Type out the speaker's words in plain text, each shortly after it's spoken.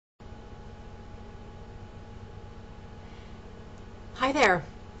Hi there,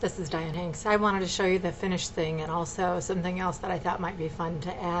 this is Dianne Hanks. I wanted to show you the finished thing and also something else that I thought might be fun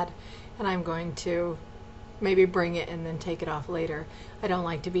to add, and I'm going to maybe bring it and then take it off later. I don't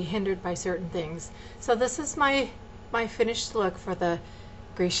like to be hindered by certain things. So this is my finished look for the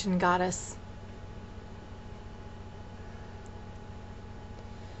Grecian Goddess.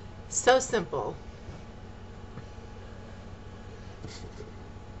 So simple.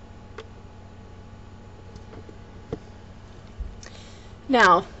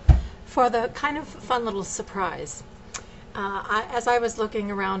 Now, for the kind of fun little surprise, as I was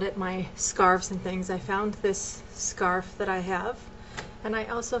looking around at my scarves and things, I found this scarf that I have, and I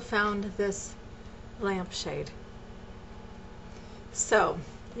also found this lampshade. So,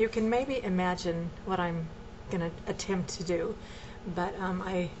 you can maybe imagine what I'm going to attempt to do, but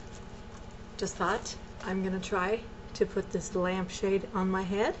I just thought I'm going to try to put this lampshade on my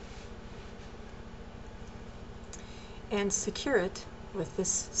head and secure it with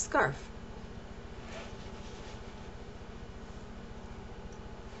this scarf.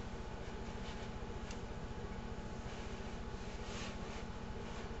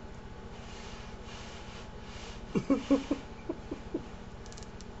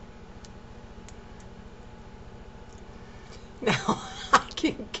 Now, I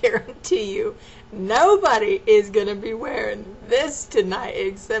can guarantee you nobody is going to be wearing this tonight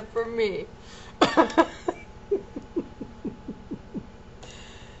except for me.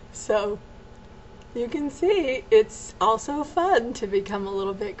 So, you can see it's also fun to become a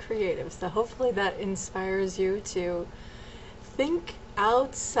little bit creative. So hopefully that inspires you to think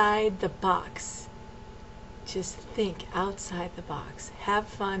outside the box. Just think outside the box. Have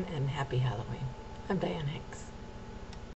fun and happy Halloween. I'm Dianne Hanks.